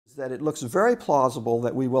that it looks very plausible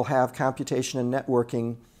that we will have computation and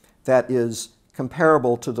networking that is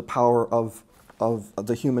comparable to the power of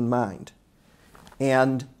the human mind.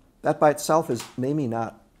 And that by itself is maybe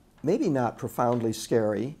not profoundly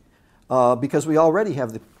scary, because we already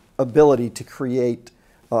have the ability to create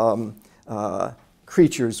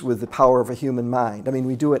creatures with the power of a human mind. I mean,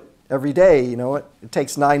 we do it every day. You know, it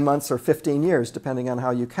takes 9 months or 15 years, depending on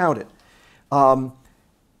how you count it.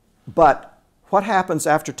 But what happens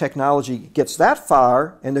after technology gets that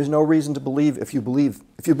far, and there's no reason to believe, if you believe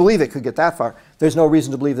it could get that far, there's no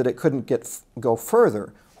reason to believe that it couldn't go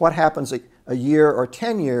further. What happens a year or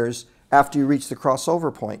 10 years after you reach the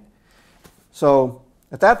crossover point? So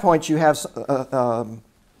at that point, you have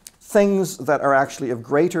things that are actually of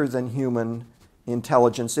greater than human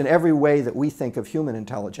intelligence in every way that we think of human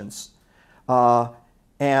intelligence.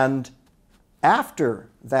 And after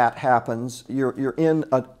that happens, you're in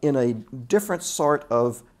a different sort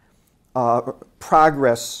of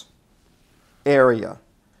progress area.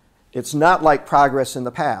 It's not like progress in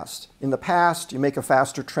the past. In the past, you make a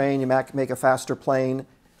faster train, you make a faster plane.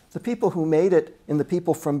 The people who made it and the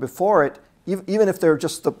people from before it, even if they're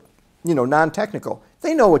just the, non-technical,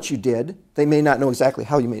 they know what you did. They may not know exactly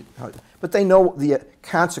how you made it, but they know the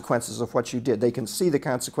consequences of what you did. They can see the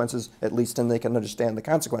consequences, at least, and they can understand the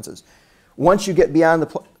consequences. Once you get beyond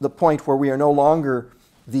the point where we are no longer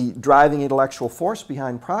the driving intellectual force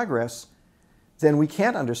behind progress, then we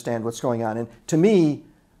can't understand what's going on. And to me,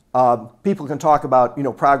 people can talk about,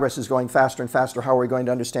 progress is going faster and faster, how are we going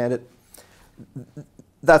to understand it?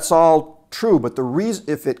 That's all true, but the reason,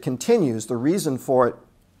 if it continues, the reason for it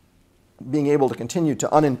being able to continue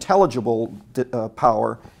to unintelligible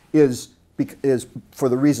power is for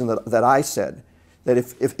the reason that I said. That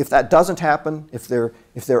if that doesn't happen, if there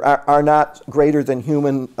are not greater than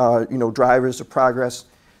human drivers of progress,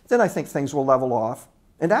 then I think things will level off.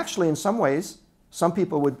 And actually, in some ways, some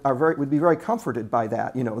people would be very comforted by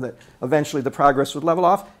that. That eventually the progress would level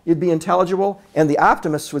off. It'd be intelligible, and the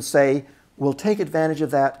optimists would say, "We'll take advantage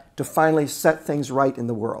of that to finally set things right in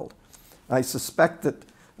the world." I suspect that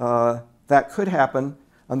that could happen.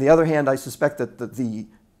 On the other hand, I suspect that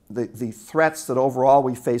the threats that overall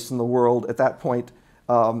we face in the world at that point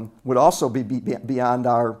would also be beyond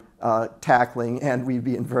our tackling, and we'd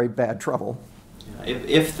be in very bad trouble. Yeah,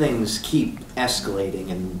 if things keep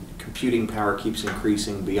escalating and computing power keeps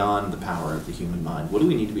increasing beyond the power of the human mind, what do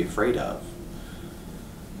we need to be afraid of?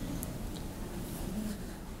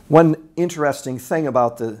 One interesting thing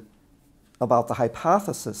about the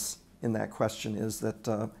hypothesis in that question is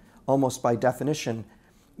that almost by definition,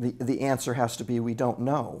 the answer has to be we don't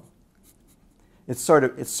know. It's sort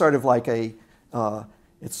of like a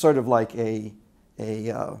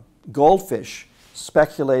goldfish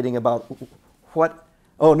speculating about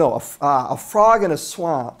a frog in a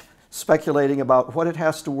swamp speculating about what it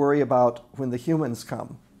has to worry about when the humans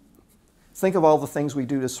come. Think of all the things we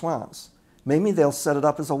do to swamps. Maybe they'll set it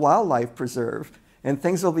up as a wildlife preserve and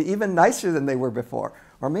things will be even nicer than they were before.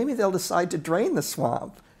 Or maybe they'll decide to drain the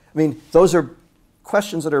swamp. I mean, those are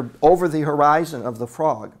questions that are over the horizon of the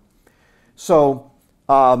frog. So,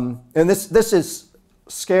 and this is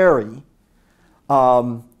scary.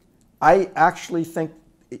 I actually think,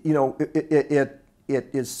 it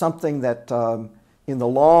is something that in the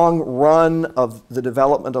long run of the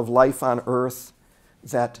development of life on Earth,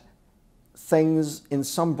 that things in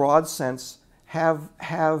some broad sense there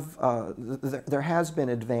has been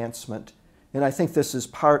advancement. And I think this is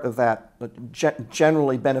part of that,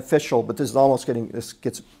 generally beneficial, but this is almost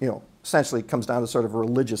essentially comes down to sort of a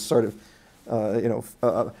religious sort of,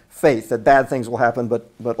 faith that bad things will happen,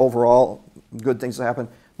 but overall good things will happen.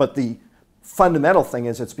 But the fundamental thing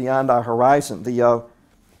is it's beyond our horizon.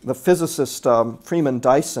 The physicist Freeman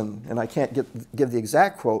Dyson, and I can't give the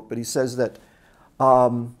exact quote, but he says that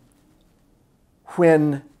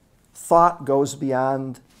when thought goes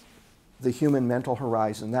beyond the human mental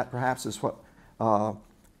horizon, that perhaps is what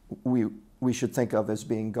we should think of as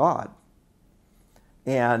being God.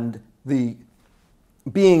 And the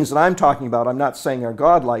beings that I'm talking about, I'm not saying are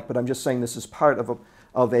godlike, but I'm just saying this is part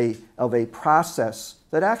of a process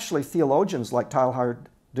that actually theologians like Teilhard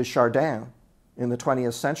de Chardin in the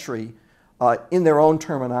 20th century, in their own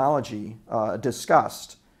terminology,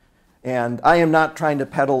 discussed. And I am not trying to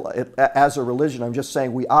peddle it as a religion. I'm just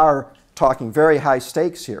saying we are talking very high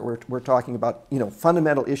stakes here. We're talking about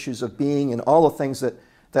fundamental issues of being and all the things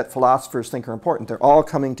that philosophers think are important. They're all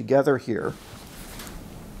coming together here.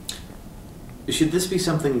 Should this be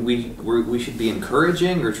something we should be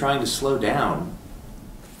encouraging or trying to slow down?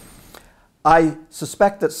 I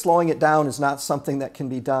suspect that slowing it down is not something that can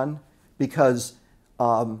be done because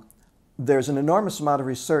there's an enormous amount of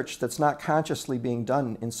research that's not consciously being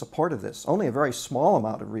done in support of this. Only a very small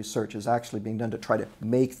amount of research is actually being done to try to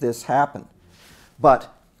make this happen.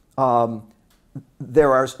 But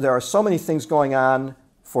there are so many things going on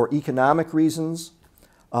for economic reasons,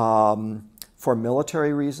 for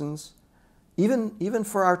military reasons, even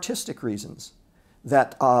for artistic reasons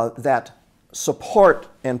that, that support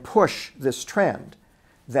and push this trend,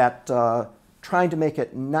 that trying to make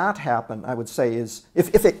it not happen, I would say, is,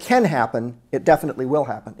 if it can happen, it definitely will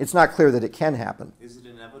happen. It's not clear that it can happen. Is it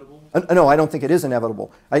inevitable? No, I don't think it is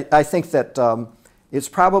inevitable. I think that it's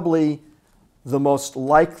probably the most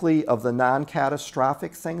likely of the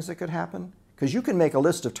non-catastrophic things that could happen. Because you can make a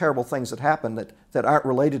list of terrible things that happen that aren't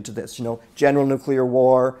related to this. You know, general nuclear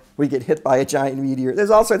war, we get hit by a giant meteor.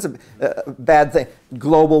 There's all sorts of bad things.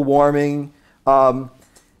 Global warming.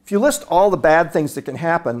 If you list all the bad things that can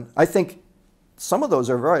happen, I think some of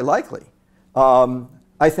those are very likely.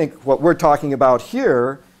 I think what we're talking about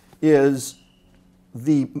here is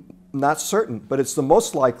the, not certain, but it's the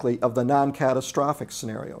most likely of the non-catastrophic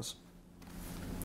scenarios.